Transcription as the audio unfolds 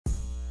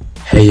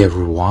Hey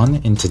everyone,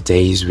 in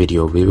today's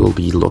video we will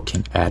be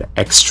looking at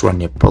extra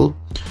nipple.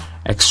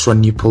 Extra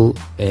nipple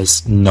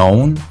is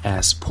known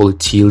as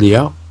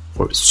polythelia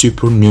or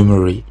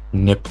supernumerary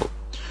nipple,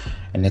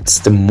 and it's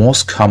the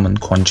most common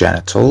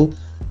congenital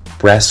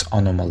breast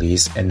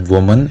anomalies in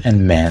women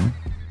and men.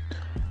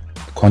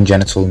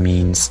 Congenital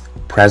means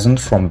present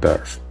from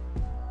birth,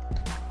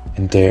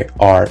 and they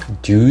are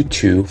due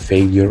to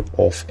failure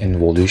of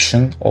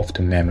involution of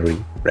the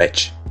mammary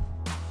ridge.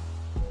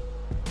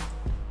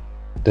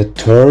 The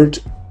third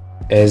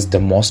is the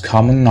most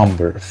common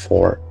number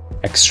for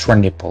extra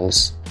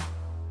nipples,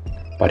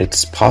 but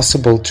it's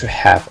possible to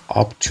have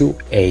up to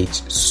 8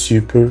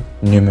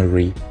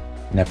 supernumerary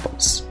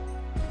nipples.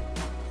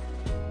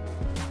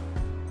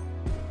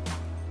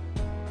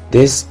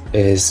 This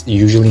is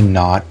usually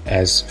not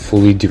as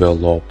fully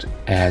developed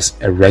as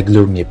a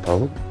regular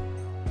nipple.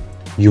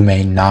 You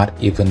may not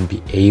even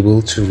be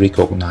able to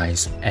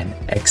recognize an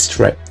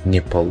extra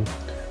nipple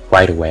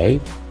right away.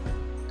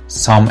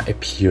 Some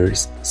appear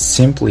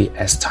simply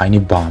as tiny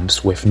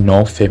bumps with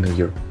no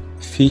familiar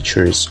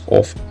features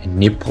of a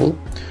nipple,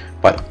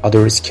 but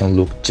others can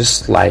look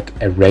just like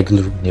a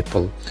regular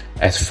nipple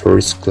at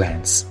first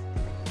glance.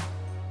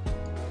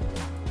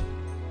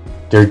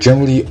 There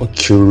generally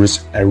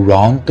occurs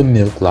around the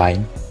milk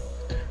line,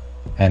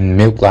 and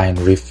milk line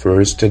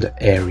refers to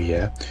the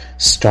area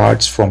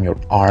starts from your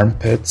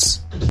armpits,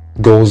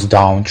 goes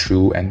down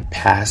through and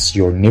past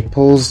your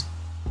nipples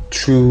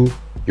through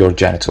your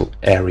genital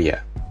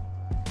area.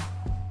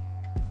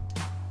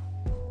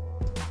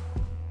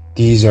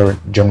 These are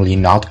generally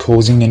not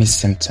causing any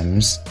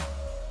symptoms,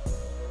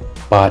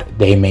 but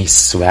they may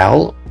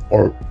swell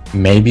or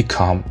may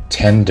become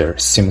tender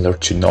similar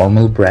to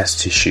normal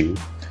breast tissue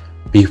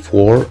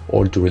before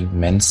or during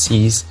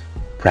menses,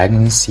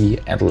 pregnancy,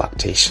 and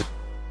lactation.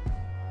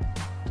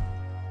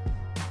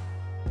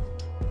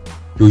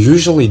 You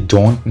usually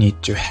don't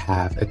need to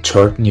have a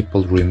third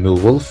nipple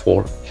removal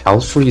for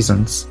health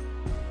reasons.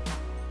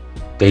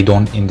 They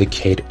don't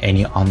indicate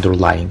any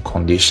underlying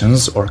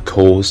conditions or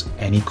cause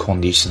any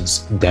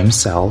conditions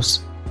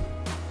themselves,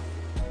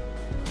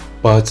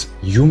 but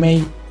you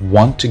may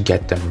want to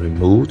get them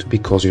removed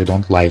because you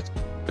don't like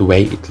the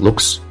way it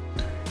looks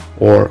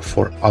or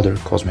for other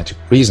cosmetic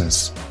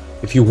reasons.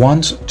 If you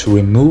want to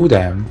remove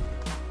them,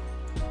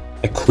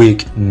 a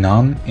quick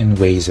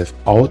non-invasive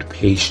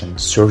outpatient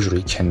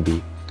surgery can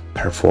be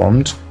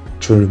performed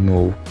to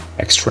remove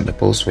extra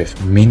nipples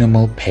with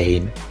minimal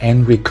pain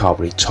and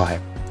recovery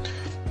time.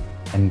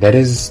 And that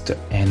is the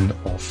end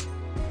of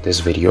this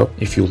video.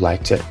 If you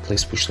liked it,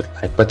 please push the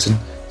like button,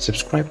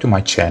 subscribe to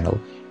my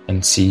channel,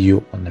 and see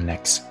you on the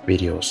next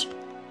videos.